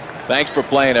 everybody. Thanks for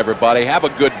playing, everybody. Have a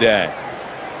good day.